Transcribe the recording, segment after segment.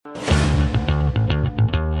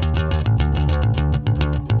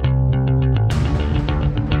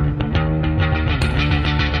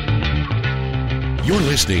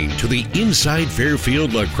listening to the Inside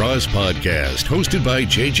Fairfield Lacrosse Podcast, hosted by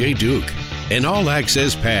JJ Duke, an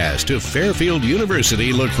all-access pass to Fairfield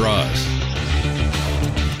University Lacrosse.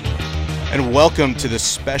 And welcome to this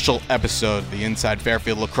special episode of the Inside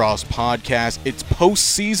Fairfield Lacrosse Podcast. It's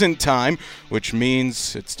postseason time, which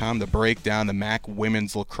means it's time to break down the MAC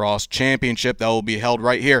Women's Lacrosse Championship that will be held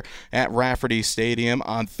right here at Rafferty Stadium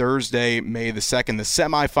on Thursday, May the 2nd. The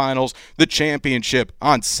semifinals, the championship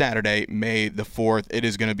on Saturday, May the 4th. It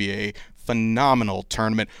is going to be a phenomenal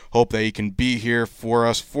tournament. Hope that you can be here for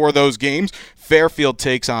us for those games. Fairfield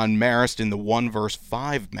takes on Marist in the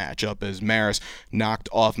 1-5 matchup as Marist knocked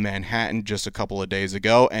off Manhattan just a couple of days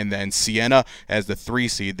ago, and then Siena as the 3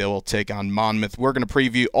 seed. They will take on Monmouth. We're going to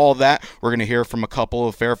preview all that. We're going to hear from a couple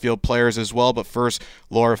of Fairfield players as well, but first,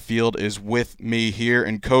 Laura Field is with me here.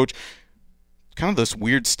 And Coach, kind of this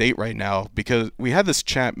weird state right now, because we had this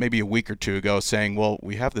chat maybe a week or two ago saying, well,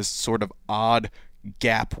 we have this sort of odd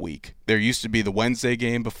gap week. There used to be the Wednesday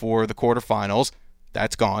game before the quarterfinals.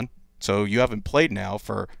 That's gone. So you haven't played now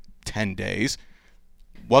for 10 days.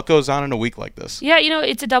 What goes on in a week like this? Yeah,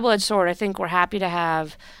 it's a double-edged sword. I think we're happy to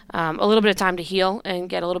have a little bit of time to heal and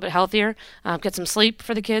get a little bit healthier, get some sleep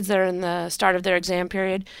for the kids that are in the start of their exam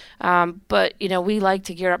period. But, we like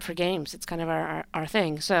to gear up for games. It's kind of our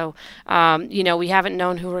thing. So, we haven't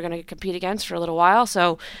known who we're going to compete against for a little while.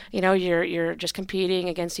 So, you're just competing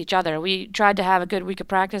against each other. We tried to have a good week of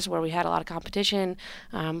practice where we had a lot of competition,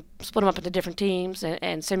 split them up into different teams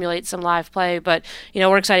and simulate some live play. But,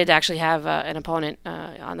 we're excited to actually have an opponent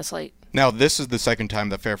on the slate. Now, this is the second time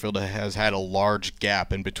that Fairfield has had a large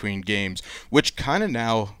gap in between games, which kind of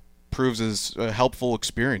now proves as a helpful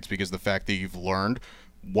experience because the fact that you've learned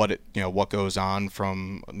what goes on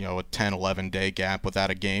from a 10-11 day gap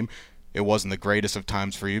without a game. It wasn't the greatest of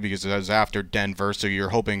times for you because it was after Denver, so you're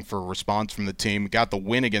hoping for a response from the team. Got the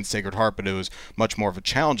win against Sacred Heart, but it was much more of a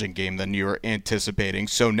challenging game than you were anticipating.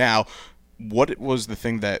 So now, what was the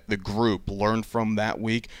thing that the group learned from that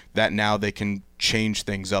week that now they can change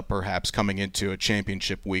things up perhaps coming into a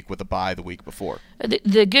championship week with a bye the week before?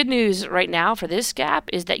 The good news right now for this gap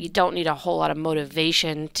is that you don't need a whole lot of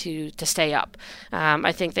motivation to stay up.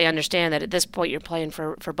 I think they understand that at this point you're playing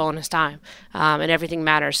for bonus time and everything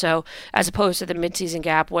matters. So as opposed to the midseason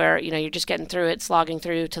gap where you're just getting through it, slogging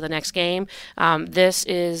through to the next game, this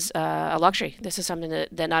is a luxury. This is something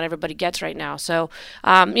that not everybody gets right now. So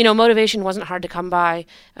motivation wasn't hard to come by.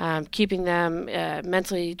 Keeping them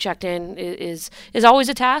mentally checked in is always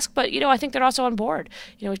a task, but I think they're also on board.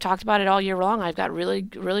 We've talked about it all year long. I've got really,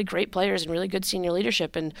 really great players and really good senior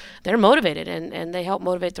leadership, and they're motivated, and they help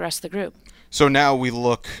motivate the rest of the group. So now we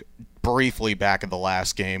look briefly back at the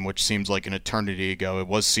last game, which seems like an eternity ago. It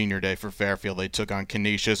was senior day for Fairfield. They took on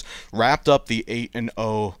Canisius, wrapped up the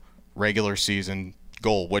 8-0 regular season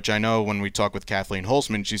goal, which I know when we talked with Kathleen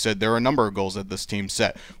Holzman, she said there are a number of goals that this team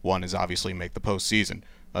set. One is obviously make the postseason.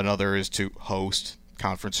 Another is to host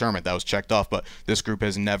conference tournament. That was checked off, but this group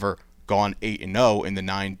has never gone 8-0 in the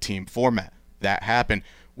 9-team format. That happened.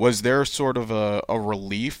 Was there sort of a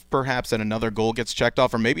relief perhaps that another goal gets checked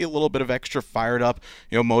off, or maybe a little bit of extra fired up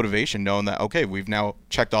motivation knowing that, okay, we've now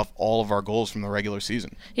checked off all of our goals from the regular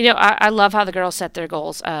season? I love how the girls set their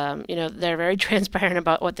goals. They're very transparent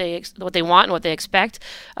about what they want and what they expect.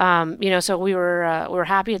 So we were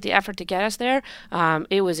happy at the effort to get us there.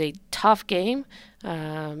 It was a tough game.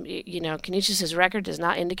 Canisius' record does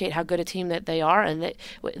not indicate how good a team that they are, and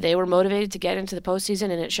they were motivated to get into the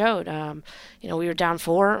postseason, and it showed. We were down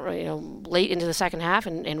 4, late into the second half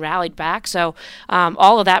and rallied back. So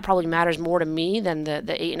all of that probably matters more to me than the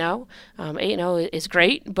 8-0. 8-0 is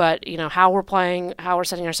great, but how we're playing, how we're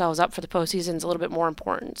setting ourselves up for the postseason is a little bit more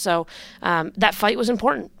important. So that fight was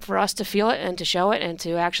important for us to feel it and to show it and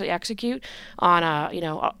to actually execute on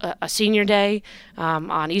a senior day,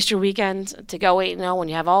 on Easter weekend, to go 8-0 when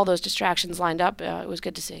you have all those distractions lined up. It was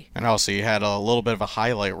good to see. And also you had a little bit of a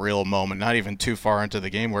highlight reel moment, not even too far into the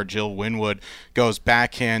game, where Jill Winwood goes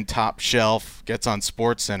backhand top shelf, gets on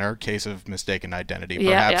SportsCenter, case of mistaken identity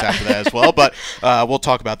perhaps after that as well. But we'll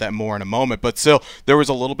talk about that more in a moment. But still, there was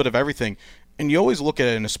a little bit of everything. And you always look at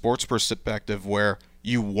it in a sports perspective where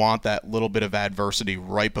you want that little bit of adversity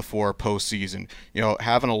right before postseason.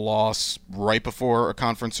 Having a loss right before a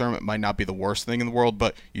conference tournament might not be the worst thing in the world,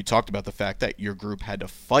 but you talked about the fact that your group had to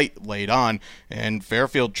fight late on, and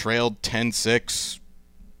Fairfield trailed 10-6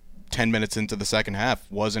 10 minutes into the second half.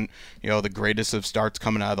 Wasn't, the greatest of starts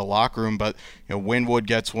coming out of the locker room, but, Winwood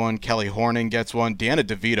gets one, Kelly Horning gets one, Deanna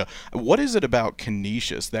DeVita. What is it about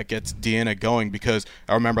Canisius that gets Deanna going? Because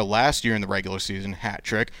I remember last year in the regular season, hat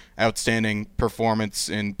trick, outstanding performance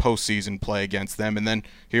in postseason play against them, and then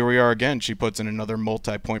here we are again. She puts in another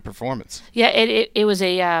multi-point performance. Yeah, it was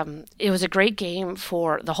a great game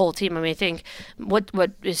for the whole team. I mean, I think what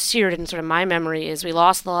is seared in sort of my memory is we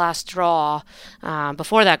lost the last draw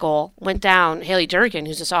before that goal, went down. Haley Durkin,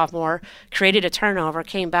 who's a sophomore, created a turnover,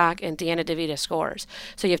 came back, and Deanna DeVita scores.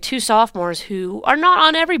 So you have two sophomores who are not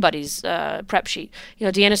on everybody's prep sheet.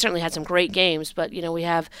 Deanna certainly had some great games, but we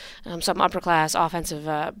have some upper-class offensive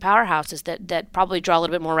powerhouses that probably draw a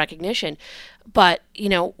little bit more recognition. But,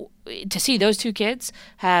 to see those two kids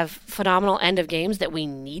have phenomenal end of games that we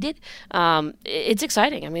needed, it's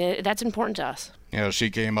exciting. I mean, that's important to us.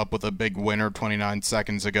 She came up with a big winner 29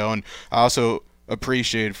 seconds ago, and I also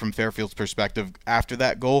appreciated from Fairfield's perspective, after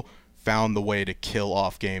that goal, found the way to kill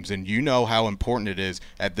off games. And how important it is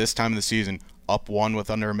at this time of the season, up one with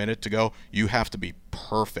under a minute to go, you have to be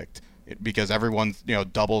perfect. Because everyone's,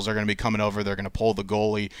 doubles are going to be coming over. They're going to pull the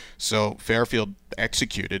goalie. So Fairfield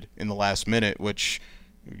executed in the last minute, which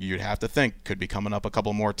you'd have to think could be coming up a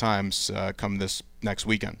couple more times come this next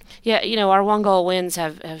weekend. Yeah, our one-goal wins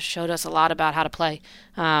have showed us a lot about how to play.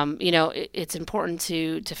 It's important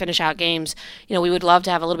to finish out games. We would love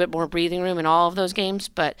to have a little bit more breathing room in all of those games,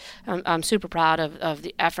 but I'm super proud of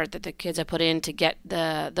the effort that the kids have put in to get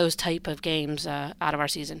those type of games out of our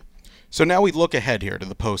season. So now we look ahead here to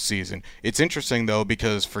the postseason. It's interesting, though,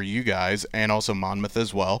 because for you guys, and also Monmouth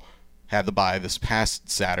as well, had the bye this past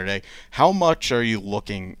Saturday. How much are you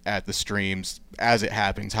looking at the streams as it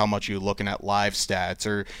happens? How much are you looking at live stats?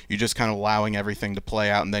 Or you just kind of allowing everything to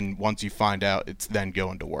play out, and then once you find out, it's then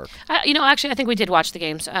going to work? Actually, I think we did watch the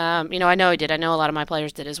games. I know I did. I know a lot of my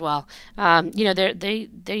players did as well. They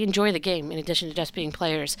enjoy the game in addition to just being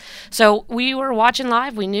players. So we were watching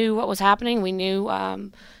live. We knew what was happening. We knew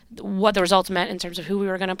what the results meant in terms of who we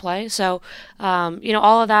were going to play. So,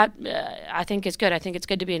 all of that I think is good. I think it's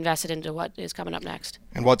good to be invested into what is coming up next.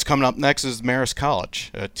 And what's coming up next is Marist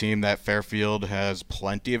College, a team that Fairfield has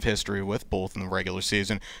plenty of history with, both in the regular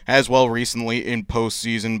season as well recently in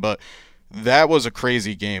postseason. But that was a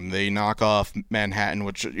crazy game. They knock off Manhattan,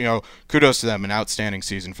 which, kudos to them, an outstanding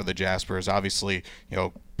season for the Jaspers. Obviously,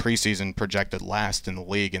 preseason projected last in the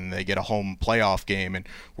league, and they get a home playoff game and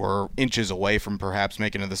were inches away from perhaps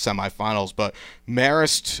making it to the semifinals. But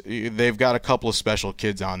Marist, they've got a couple of special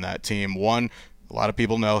kids on that team. One, a lot of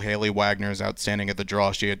people know Haley Wagner is outstanding at the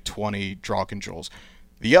draw. She had 20 draw controls.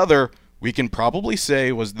 The other, we can probably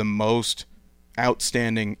say, was the most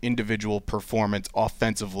outstanding individual performance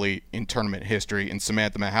offensively in tournament history in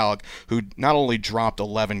Samantha Mahalik, who not only dropped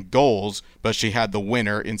 11 goals, but she had the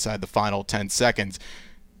winner inside the final 10 seconds.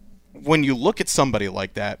 When you look at somebody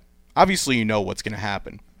like that, obviously you know what's going to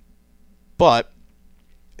happen. But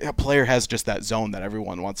a player has just that zone that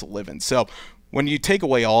everyone wants to live in. So when you take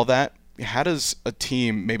away all that, how does a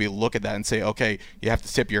team maybe look at that and say, okay, you have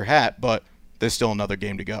to tip your hat, but there's still another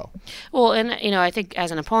game to go? Well, and I think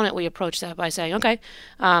as an opponent, we approach that by saying, okay,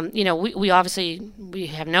 we obviously we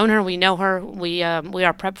have known her, we know her, we are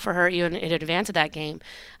prepped for her even in advance of that game.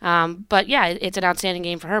 But yeah, it's an outstanding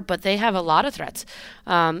game for her. But they have a lot of threats.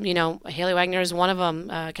 Haley Wagner is one of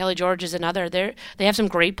them. Kelly George is another. They have some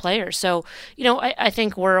great players. So I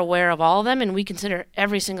think we're aware of all of them, and we consider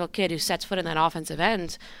every single kid who sets foot in that offensive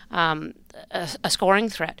end a scoring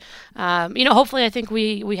threat. Hopefully I think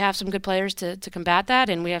we have some good players to combat that,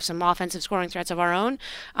 and we have some offensive scoring threats of our own.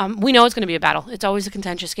 We know it's going to be a battle. It's always a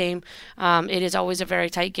contentious game. It is always a very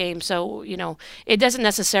tight game. So, it doesn't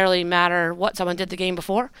necessarily matter what someone did the game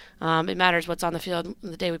before. It matters what's on the field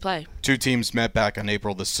the day we play. Two teams met back on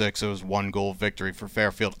April the 6th. It was 1-goal victory for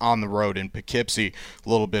Fairfield on the road in Poughkeepsie. A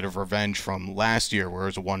little bit of revenge from last year where it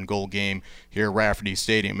was a 1-goal game here at Rafferty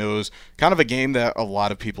Stadium. It was kind of a game that a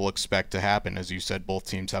lot of people expect to happen. As you said, both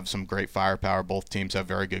teams have some great firepower. Both teams have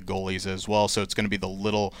very good goalies as well. So it's going to be the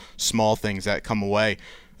little small things that come away.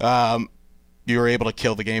 You were able to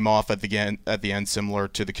kill the game off at the end, similar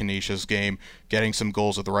to the Canisius game, getting some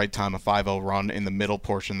goals at the right time, a 5-0 run in the middle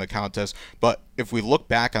portion of the contest. But if we look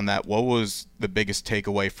back on that, what was the biggest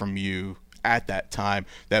takeaway from you at that time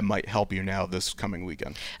that might help you now this coming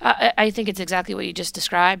weekend? I think it's exactly what you just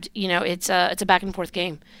described. It's a back and forth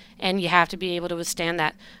game, and you have to be able to withstand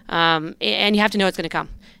that. And you have to know it's going to come.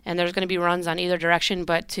 And there's going to be runs on either direction,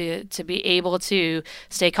 but to be able to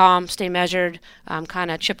stay calm, stay measured, kind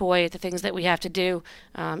of chip away at the things that we have to do,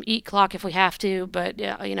 eat clock if we have to, but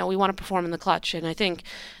we want to perform in the clutch. And I think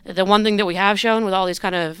the one thing that we have shown with all these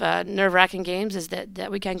kind of nerve-wracking games is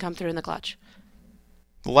that we can come through in the clutch.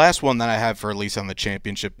 The last one that I have for at least on the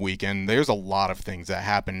championship weekend, there's a lot of things that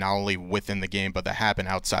happen not only within the game, but that happen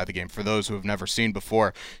outside the game. For those who have never seen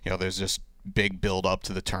before, there's just big build up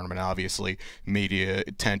to the tournament. Obviously, media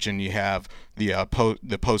attention. You have the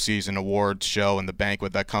postseason awards show and the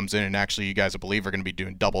banquet that comes in, and actually, you guys, I believe, are going to be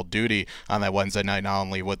doing double duty on that Wednesday night, not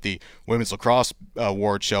only with the women's lacrosse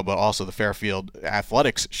award show, but also the Fairfield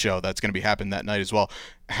athletics show that's going to be happening that night as well.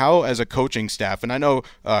 How, as a coaching staff, and I know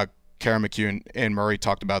Karen McHugh and Murray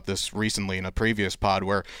talked about this recently in a previous pod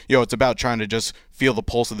where, it's about trying to just feel the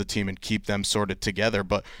pulse of the team and keep them sorted together.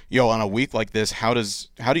 But, on a week like this, how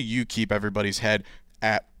do you keep everybody's head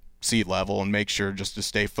at sea level and make sure just to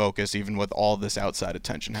stay focused even with all this outside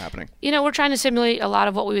attention happening? We're trying to simulate a lot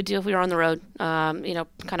of what we would do if we were on the road,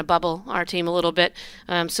 kind of bubble our team a little bit.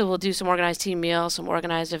 So we'll do some organized team meals, some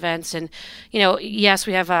organized events. And, yes,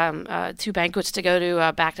 we have 2 banquets to go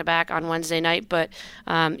to back-to-back on Wednesday night, but,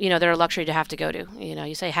 they're a luxury to have to go to.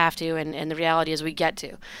 You say have to, and the reality is we get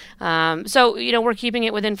to. So, we're keeping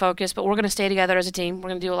it within focus, but we're going to stay together as a team. We're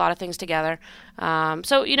going to do a lot of things together.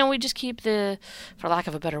 So, we just keep for lack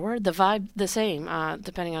of a better word, the vibe the same,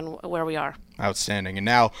 depending on where we are. Outstanding. And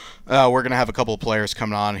now we're going to have a couple of players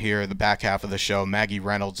coming on here the back half of the show. Maggie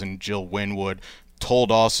Reynolds and Jill Winwood,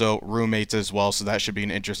 told also roommates as well, so that should be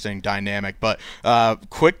an interesting dynamic. But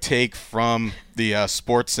quick take from the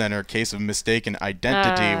Sports Center case of mistaken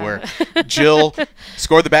identity where Jill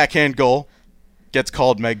scored the backhand goal, gets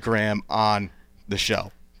called Meg Graham on the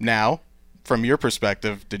show. Now, from your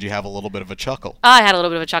perspective, did you have a little bit of a chuckle? I had a little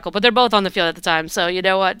bit of a chuckle, but they're both on the field at the time, so you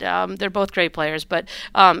know what? They're both great players. But,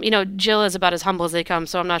 Jill is about as humble as they come,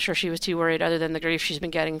 so I'm not sure she was too worried other than the grief she's been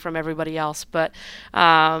getting from everybody else. But,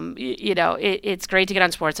 it's great to get on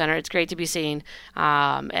SportsCenter. It's great to be seen,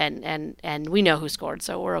 and we know who scored,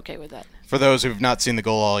 so we're okay with that. For those who've not seen the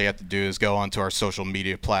goal, all you have to do is go onto our social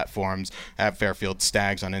media platforms at Fairfield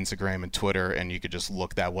Stags on Instagram and Twitter, and you could just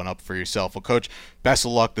look that one up for yourself. Well, Coach, best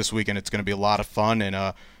of luck this weekend. It's going to be a lot of fun,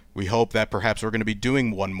 and we hope that perhaps we're going to be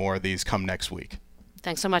doing one more of these come next week.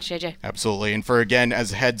 Thanks so much, JJ. Absolutely. And again,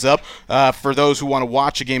 as a heads up, for those who want to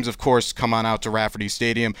watch the games, of course, come on out to Rafferty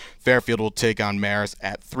Stadium. Fairfield will take on Marist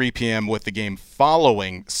at 3 p.m. with the game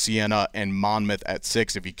following Siena and Monmouth at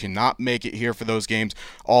 6. If you cannot make it here for those games,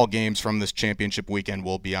 all games from this championship weekend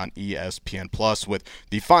will be on ESPN Plus with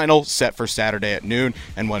the final set for Saturday at noon.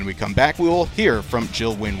 And when we come back, we will hear from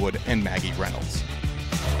Jill Winwood and Maggie Reynolds.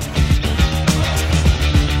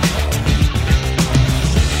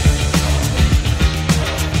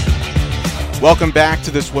 Welcome back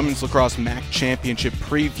to this Women's Lacrosse MAC Championship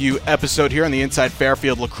preview episode here on the Inside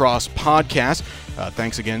Fairfield Lacrosse podcast.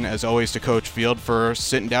 Thanks again, as always, to Coach Field for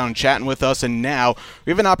sitting down and chatting with us. And now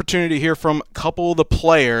we have an opportunity to hear from a couple of the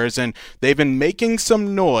players, and they've been making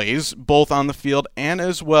some noise both on the field and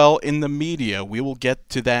as well in the media. We will get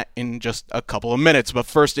to that in just a couple of minutes. But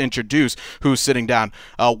first, introduce who's sitting down.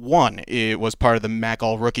 One, it was part of the MAC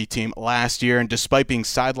All-Rookie team last year, and despite being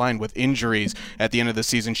sidelined with injuries at the end of the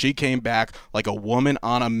season, she came back like a woman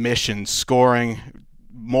on a mission, scoring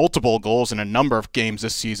multiple goals in a number of games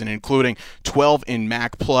this season, including 12 in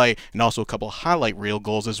MAC play and also a couple of highlight reel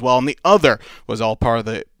goals as well. And the other was all part of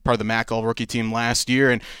the MAC All-Rookie team last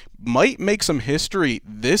year and might make some history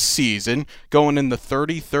this season, going in the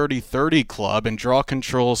 30-30-30 club and draw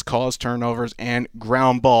controls, cause turnovers, and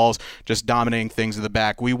ground balls, just dominating things in the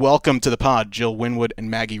back. We welcome to the pod Jill Winwood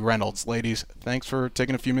and Maggie Reynolds. Ladies, thanks for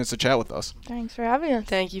taking a few minutes to chat with us. Thanks for having us.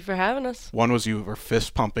 Thank you for having us. One was you were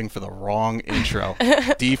fist pumping for the wrong intro.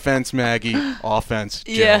 Defense, Maggie. Offense,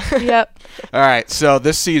 Jill. Yeah. Yep. All right, so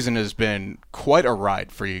this season has been quite a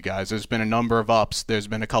ride for you guys. There's been a number of ups. There's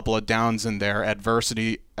been a couple of downs in there,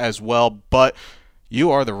 adversity as well, but you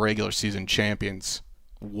are the regular season champions.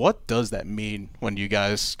 What does that mean when you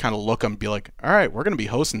guys kind of look and be like, all right, we're going to be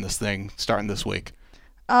hosting this thing starting this week?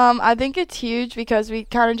 I think it's huge because we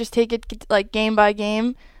kind of just take it like game by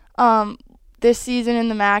game. This season in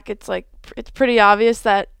the MAC, it's pretty obvious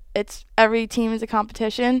that every team is a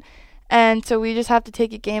competition, and so we just have to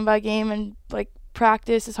take it game by game and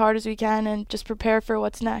practice as hard as we can and just prepare for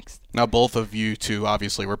what's next. Now, both of you two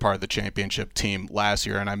obviously were part of the championship team last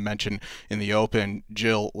year, and I mentioned in the open,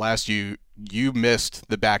 Jill, last year you missed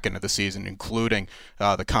the back end of the season, including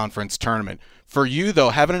the conference tournament. For you,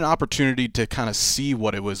 though, having an opportunity to kind of see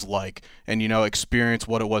what it was like and, experience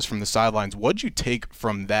what it was from the sidelines, what did you take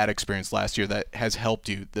from that experience last year that has helped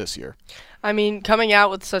you this year? I mean, coming out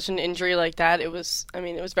with such an injury like that, it was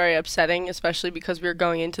very upsetting, especially because we were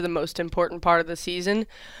going into the most important part of the season.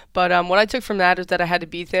 But what I took from that is that I had to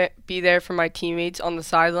be there for my teammates on the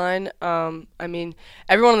sideline.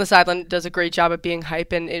 Everyone on the sideline does a great job at being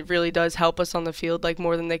hype, and it really does help us on the field, like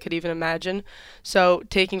more than they could even imagine. So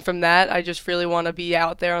taking from that, I just really want to be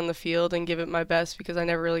out there on the field and give it my best because I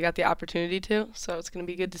never really got the opportunity to. So it's going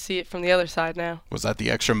to be good to see it from the other side now. Was that the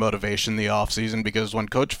extra motivation in the off season? Because when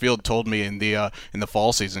Coach Field told me in the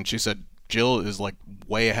fall season, she said Jill is like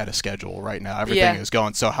way ahead of schedule right now. Everything is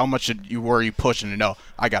going. So how much were you pushing to know,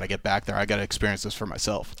 I got to get back there. I got to experience this for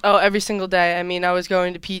myself? Oh, every single day. I was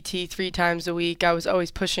going to PT 3 times a week. I was always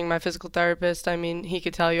pushing my physical therapist. He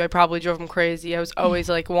could tell you I probably drove him crazy. I was always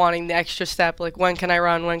like wanting the extra step, like when can I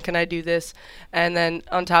run? When can I do this? And then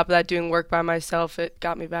on top of that, doing work by myself, it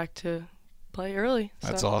got me back to play early.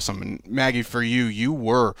 That's awesome. And Maggie, for you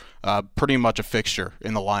were pretty much a fixture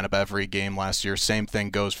in the lineup every game last year. Same thing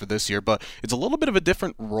goes for this year, but it's a little bit of a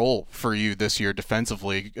different role for you this year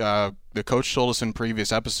defensively. The coach told us in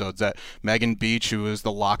previous episodes that Megan Beach, who is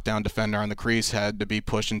the lockdown defender on the crease, had to be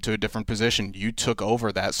pushed into a different position. You took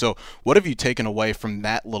over that. So what have you taken away from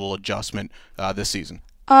that little adjustment this season?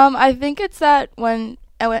 I think it's that when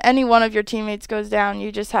any one of your teammates goes down,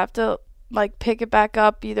 you just have to pick it back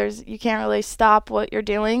up. You can't really stop what you're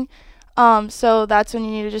doing. So that's when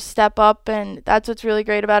you need to just step up, and that's what's really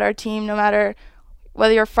great about our team. No matter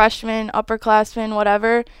whether you're freshman, upperclassmen,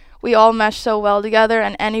 whatever, we all mesh so well together,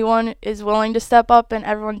 and anyone is willing to step up, and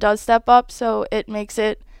everyone does step up. So it makes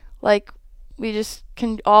it like we just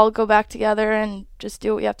can all go back together and just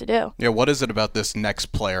do what we have to do. Yeah, what is it about this next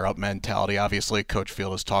player up mentality? Obviously, Coach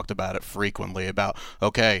Field has talked about it frequently about,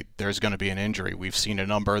 okay, there's going to be an injury. We've seen a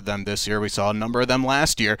number of them this year. We saw a number of them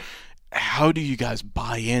last year. How do you guys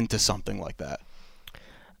buy into something like that?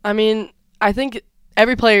 I think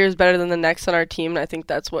every player is better than the next on our team, and I think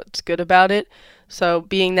that's what's good about it. So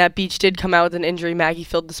being that Beach did come out with an injury, Maggie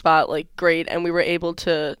filled the spot great, and we were able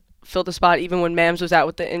to fill the spot even when Mams was out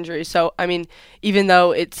with the injury. So, even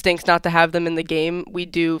though it stinks not to have them in the game, we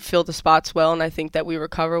do fill the spots well, and I think that we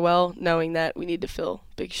recover well, knowing that we need to fill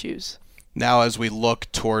big shoes. Now, as we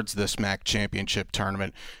look towards this MAC championship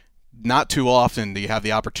tournament, not too often do you have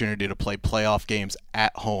the opportunity to play playoff games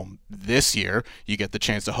at home. This year, you get the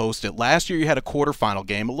chance to host it. Last year, you had a quarterfinal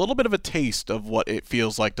game, a little bit of a taste of what it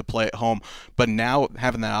feels like to play at home. But now,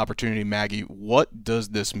 having that opportunity, Maggie, what does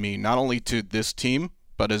this mean, not only to this team,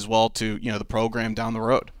 but as well to the program down the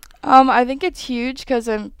road? I think it's huge because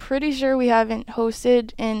I'm pretty sure we haven't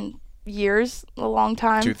hosted in years, a long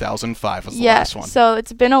time. 2005 was the last one. So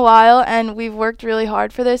it's been a while, and we've worked really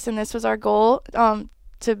hard for this, and this was our goal,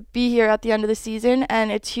 to be here at the end of the season.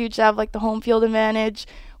 And it's huge to have the home field advantage.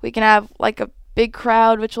 We can have a big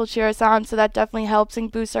crowd, which will cheer us on, so that definitely helps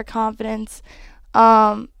and boosts our confidence.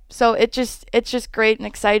 So it's just great and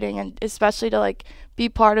exciting, and especially to be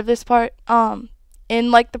part of this part in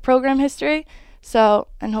the program history. So,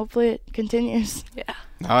 and hopefully it continues. Yeah.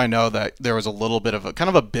 Now I know that there was a little bit of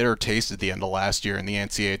a bitter taste at the end of last year in the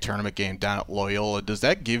NCAA tournament game down at Loyola. Does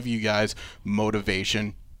that give you guys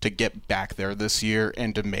motivation to get back there this year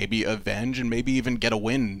and to maybe avenge and maybe even get a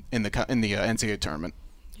win in the NCAA tournament?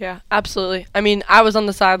 Yeah, absolutely. I was on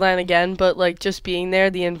the sideline again, but just being there,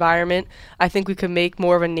 the environment, I think we could make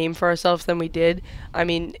more of a name for ourselves than we did.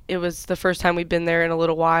 It was the first time we'd been there in a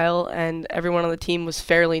little while, and everyone on the team was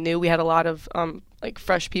fairly new. We had a lot of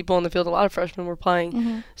fresh people in the field. A lot of freshmen were playing.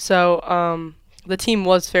 Mm-hmm. So the team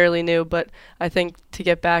was fairly new, but I think to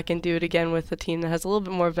get back and do it again with a team that has a little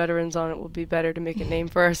bit more veterans on it will be better to make a name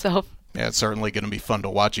for ourselves. Yeah, it's certainly going to be fun to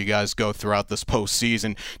watch you guys go throughout this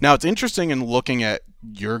postseason. Now, it's interesting in looking at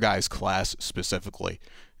your guys' class specifically.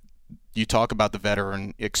 You talk about the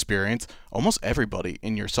veteran experience. Almost everybody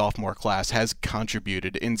in your sophomore class has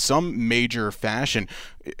contributed in some major fashion.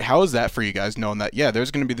 How is that for you guys, knowing that,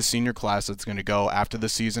 there's going to be the senior class that's going to go after the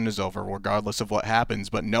season is over, regardless of what happens,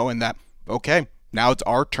 but knowing that, okay, now it's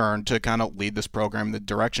our turn to kind of lead this program in the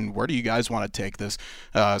direction. Where do you guys want to take this,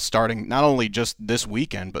 starting not only just this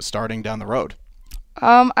weekend, but starting down the road?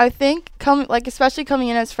 I think especially coming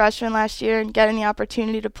in as freshmen last year and getting the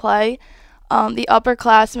opportunity to play, the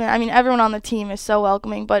upperclassmen, everyone on the team is so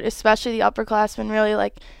welcoming, but especially the upperclassmen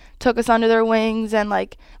really took us under their wings and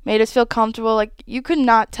made us feel comfortable. You could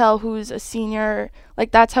not tell who's a senior.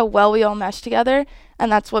 That's how well we all mesh together,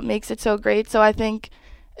 and that's what makes it so great. So I think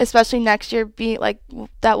especially next year,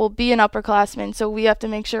 that will be an upperclassman. So we have to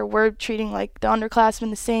make sure we're treating like the underclassmen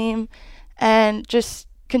the same, and just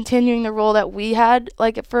continuing the role that we had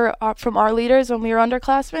from our leaders when we were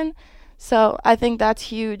underclassmen. So I think that's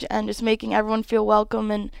huge, and just making everyone feel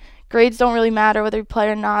welcome, and grades don't really matter whether you play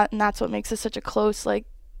or not, and that's what makes us such a close,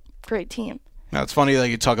 great team. Now, it's funny that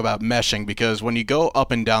you talk about meshing, because when you go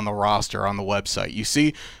up and down the roster on the website, you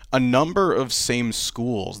see a number of same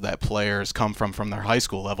schools that players come from their high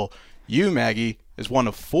school level. You, Maggie, is one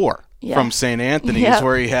of 4 from St. Anthony's,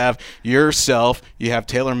 where you have yourself, you have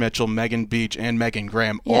Taylor Mitchell, Megan Beach, and Megan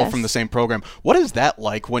Graham, all from the same program. What is that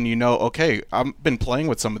like when you know, okay, I've been playing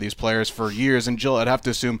with some of these players for years, and Jill, I'd have to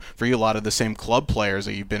assume for you a lot of the same club players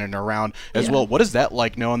that you've been in and around as well. What is that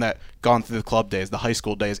like, knowing that gone through the club days, the high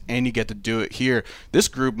school days, and you get to do it here? This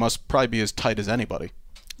group must probably be as tight as anybody.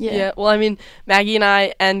 Yeah, well, I mean, Maggie and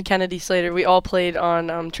I and Kennedy Slater, we all played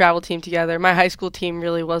on travel team together. My high school team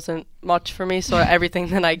really wasn't much for me, so everything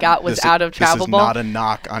that I got was out of travel ball. This is not a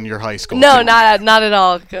knock on your high school team. No, not at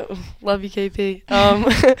all. Love you, KP.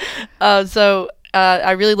 So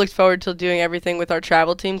I really looked forward to doing everything with our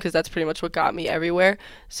travel team, because that's pretty much what got me everywhere.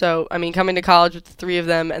 So, I mean, coming to college with the 3 of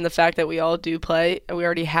them, and the fact that we all do play, we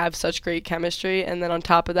already have such great chemistry. And then on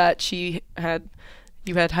top of that, you had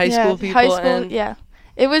high school people.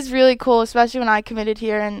 It was really cool, especially when I committed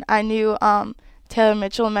here, and I knew Taylor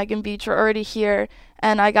Mitchell and Megan Beach were already here,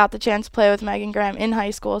 and I got the chance to play with Megan Graham in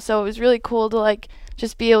high school. So it was really cool to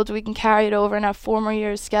just be able to, we can carry it over and have 4 more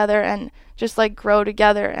years together, and just grow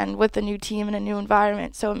together and with a new team and a new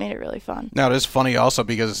environment. So it made it really fun. Now, it is funny also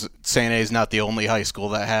because St. A is not the only high school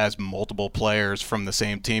that has multiple players from the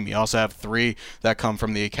same team. You also have 3 that come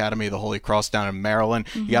from the Academy of the Holy Cross down in Maryland.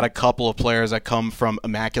 Mm-hmm. You got a couple of players that come from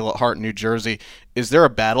Immaculate Heart, New Jersey. Is there a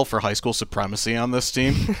battle for high school supremacy on this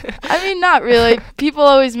team? I mean, not really. People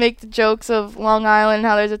always make the jokes of Long Island,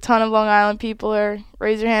 how there's a ton of Long Island people, or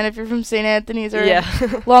raise your hand if you're from St. Anthony's, or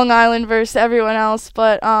Long Island versus everyone else.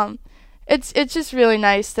 But it's just really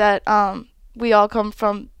nice that we all come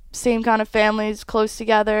from same kind of families, close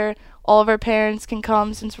together. All of our parents can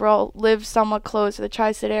come, since we all live somewhat close to the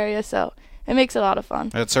Tri-State area, so it makes it a lot of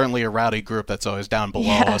fun. It's certainly a rowdy group that's always down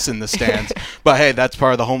below us in the stands. But, hey, that's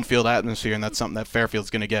part of the home field atmosphere, and that's something that Fairfield's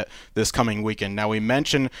going to get this coming weekend. Now, we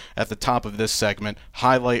mentioned at the top of this segment,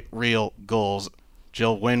 highlight reel goals.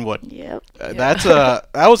 Jill Winwood. Yep. That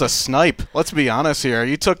was a snipe. Let's be honest here.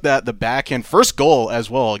 You took the backhand first goal as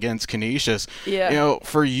well against Canisius. Yeah.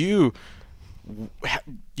 For you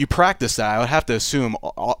practice that, I would have to assume,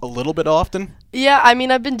 a little bit often. Yeah, I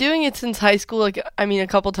mean, I've been doing it since high school. A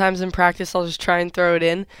couple times in practice, I'll just try and throw it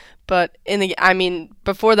in. But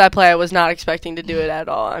before that play, I was not expecting to do it at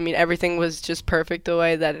all. I mean, everything was just perfect the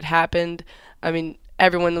way that it happened. I mean,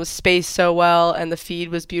 everyone was spaced so well, and the feed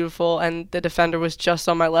was beautiful, and the defender was just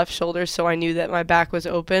on my left shoulder, so I knew that my back was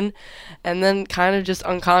open, and then kind of just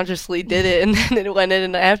unconsciously did it, and then it went in.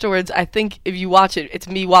 And afterwards, I think if you watch it, it's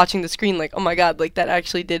me watching the screen oh my God, that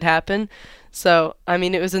actually did happen. So, I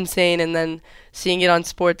mean, it was insane. And then seeing it on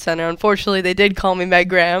SportsCenter, unfortunately, they did call me Meg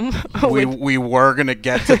Graham. We were going to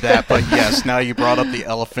get to that, but yes, now you brought up the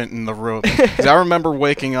elephant in the room. 'Cause I remember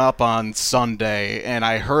waking up on Sunday, and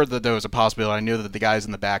I heard that there was a possibility. I knew that the guys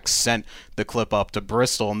in the back sent the clip up to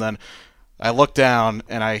Bristol, and then I look down,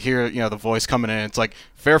 and I hear the voice coming in. It's like,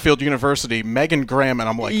 Fairfield University, Megan Graham, and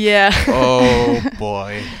I'm like, oh,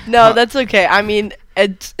 boy. No, that's okay. I mean,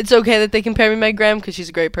 it's okay that they compare me to Meg Graham, because she's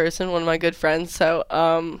a great person, one of my good friends. So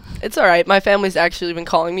it's all right. My family's actually been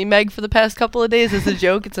calling me Meg for the past couple of days as a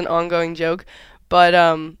joke. It's an ongoing joke. But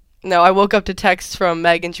no, I woke up to texts from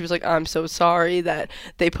Meg, and she was like, I'm so sorry that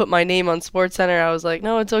they put my name on SportsCenter. I was like,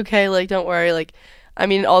 no, it's okay. Don't worry. I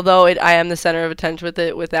mean, although I am the center of attention with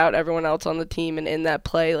it, without everyone else on the team and in that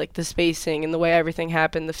play, the spacing and the way everything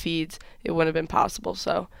happened, the feeds, it wouldn't have been possible.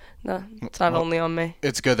 So, no, it's not only on me.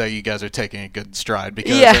 It's good that you guys are taking a good stride,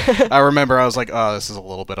 because I remember I was like, oh, this is a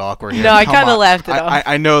little bit awkward here. No, I kind of laughed it off.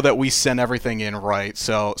 I know that we sent everything in right.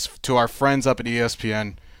 So, to our friends up at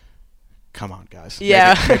ESPN, come on, guys.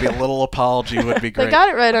 Yeah. Maybe a little apology would be great. They got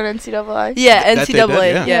it right on NCAA. Yeah,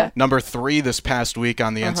 NCAA. Yeah. Number 3 this past week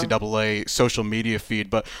on the NCAA social media feed.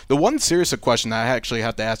 But the one serious question that I actually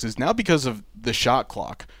have to ask is, now because of the shot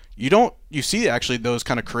clock, you see actually those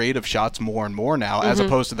kind of creative shots more and more now, as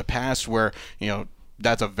opposed to the past where,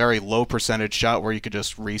 that's a very low percentage shot where you could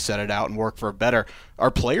just reset it out and work for a better. Are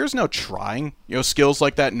players now trying, skills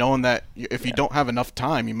like that, knowing that if you don't have enough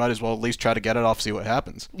time, you might as well at least try to get it off, see what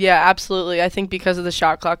happens? Yeah, absolutely. I think because of the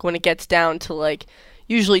shot clock, when it gets down to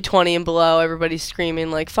usually 20 and below, everybody's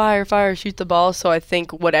screaming like fire, fire, shoot the ball. So I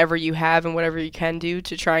think whatever you have and whatever you can do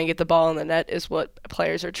to try and get the ball in the net is what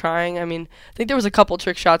players are trying. I mean, I think there was a couple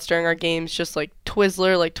trick shots during our games, just like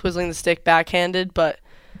Twizzler, like twizzling the stick backhanded, but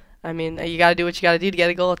I mean, you got to do what you got to do to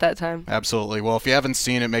get a goal at that time. Absolutely. Well, if you haven't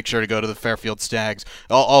seen it, make sure to go to the Fairfield Stags,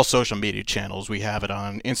 all social media channels. We have it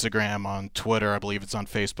on Instagram, on Twitter. I believe it's on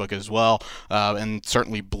Facebook as well, and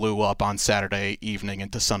certainly blew up on Saturday evening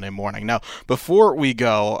into Sunday morning. Now, before we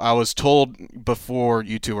go, I was told before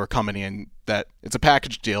you two were coming in that it's a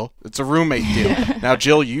package deal. It's a roommate deal. Now,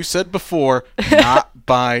 Jill, you said before, not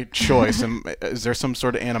by choice. Is there some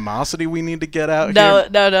sort of animosity we need to get out here?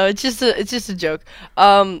 No. It's just a joke.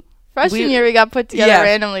 Freshman year, we got put together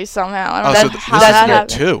randomly somehow. I don't know so how this that is year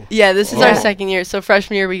happened. 2. Yeah, this is our second year. So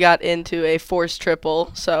freshman year, we got into a forced triple.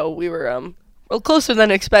 So we were closer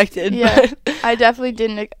than expected. Yeah, I definitely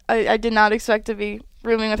didn't. I did not expect to be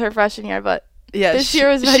rooming with her freshman year, but yeah, this year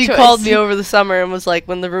was my She choice. called me over the summer and was like,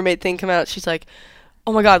 when the roommate thing came out, she's like,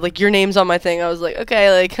 oh my God, like your name's on my thing. I was like,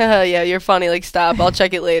 okay, like, yeah, you're funny, like stop, I'll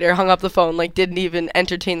check it later. Hung up the phone, like didn't even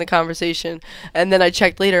entertain the conversation. And then I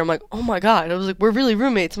checked later, I'm like, oh my God, I was like, we're really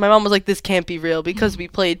roommates. My mom was like, this can't be real, because we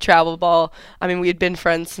played travel ball. I mean, we had been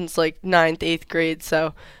friends since like 9th, 8th grade,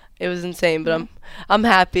 so it was insane, but I'm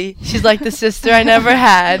happy. She's like the sister I never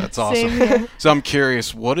had. That's awesome. So I'm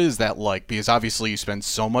curious, what is that like? Because obviously you spend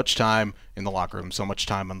so much time in the locker room, so much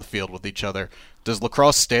time on the field with each other. Does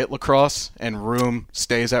lacrosse stay at lacrosse and room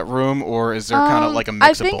stays at room, or is there kind of like a mixable?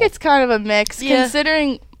 I think it's kind of a mix,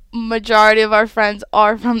 considering majority of our friends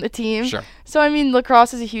are from the team. Sure. So, I mean,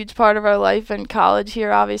 lacrosse is a huge part of our life, and college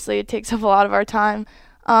here, obviously, it takes up a lot of our time.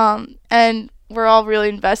 And we're all really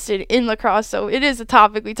invested in lacrosse, so it is a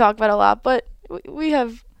topic we talk about a lot, but we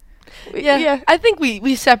have... Yeah, I think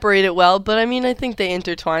we separate it well, but I mean, I think they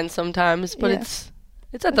intertwine sometimes, but it's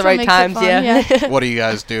at the right times, What do you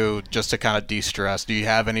guys do just to kind of de-stress? Do you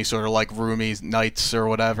have any sort of like roomie nights or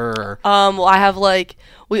whatever? Or? Well, I have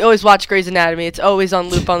we always watch Grey's Anatomy. It's always on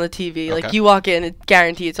loop on the TV. Okay. Like you walk in, it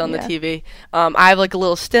guarantee it's on the TV. I have like a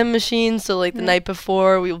little stem machine, so like the night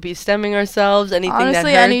before we will be stemming ourselves. Anything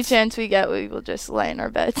Honestly, that hurts. any chance we get, we will just lay in our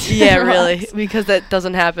beds. Yeah, really, because that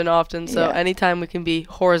doesn't happen often. So anytime we can be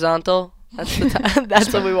horizontal, that's the time.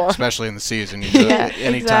 That's what we want. Especially in the season. You do it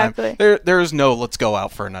anytime. Exactly. There's no let's go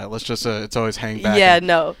out for a night. Let's just it's always hang back. Yeah,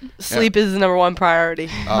 no. Sleep is the number one priority.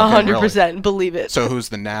 100%. Believe it. So who's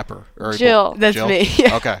the napper? Jill. That's Jill? me.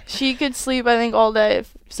 Yeah. Okay. She could sleep, I think, all day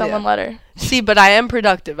if someone let her. See, but I am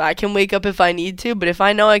productive. I can wake up if I need to, but if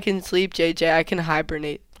I know I can sleep, JJ, I can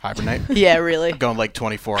hibernate. Hibernate? Yeah, really. Going like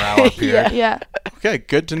 24-hour period. Yeah. Okay,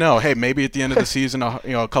 good to know. Hey, maybe at the end of the season,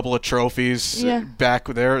 a couple of trophies back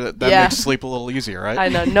there. That makes sleep a little easier, right? I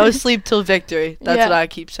know. No sleep till victory. That's what I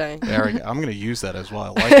keep saying. There we go. I'm going to use that as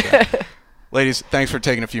well. I like that. Ladies, thanks for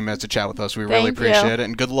taking a few minutes to chat with us. We really appreciate it.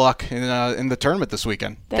 And good luck in the tournament this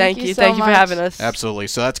weekend. Thank you so Thank you for much. having us. Absolutely.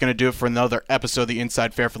 So that's going to do it for another episode of the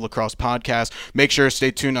Inside Fairfield Lacrosse podcast. Make sure to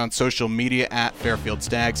stay tuned on social media at Fairfield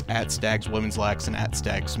Stags, at Stags Women's Lax, and at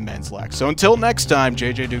Stags Men's Lax. So until next time,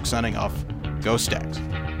 JJ Duke signing off. Go Stags.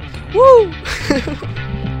 Woo!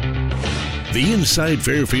 The Inside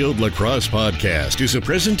Fairfield Lacrosse podcast is a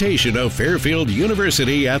presentation of Fairfield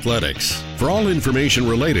University Athletics. For all information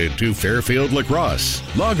related to Fairfield Lacrosse,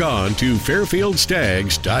 log on to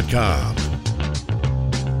fairfieldstags.com.